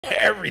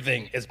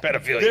everything is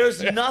pedophilia.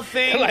 There's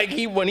nothing like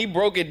when he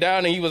broke it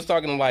down and he was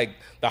talking like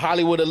the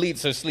Hollywood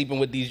elites are sleeping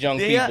with these young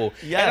people.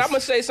 Yes. And I'm gonna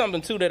say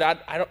something too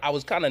that I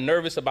was kind of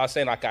nervous about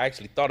saying. Like I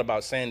actually thought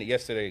about saying it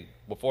yesterday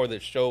before the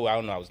show. I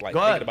don't know. I was like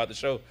thinking about the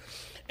show,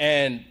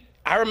 and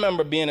I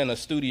remember being in a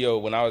studio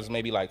when I was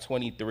maybe like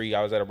 23.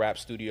 I was at a rap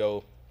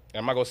studio.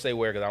 I'm not gonna say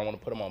where because I don't want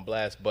to put him on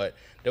blast, but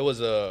there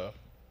was a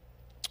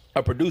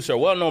producer, a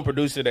well-known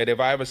producer that if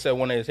I ever said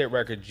one of his hit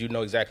records, you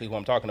know exactly who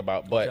I'm talking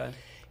about. But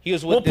he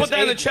was with We'll put that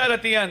in the chat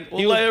at the end.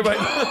 We'll let everybody.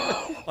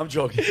 I'm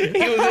joking.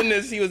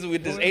 He was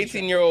with this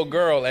 18-year-old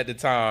girl at the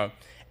time,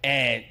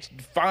 and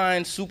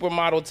fine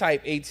supermodel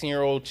type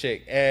 18-year-old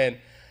chick. And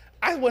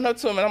I went up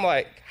to him and I'm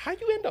like, how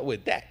you end up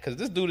with that? Because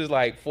this dude is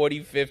like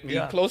 40, 50,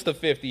 close to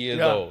 50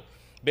 years old.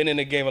 Been in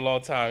the game a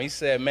long time. He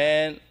said,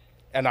 man,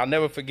 and I'll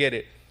never forget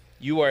it,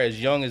 you are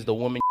as young as the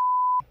woman.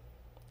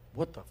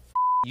 What the f***?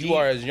 You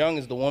are as young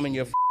as the woman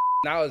you're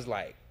And I was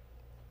like,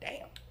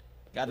 damn.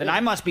 God, then I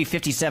must be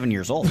 57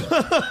 years old.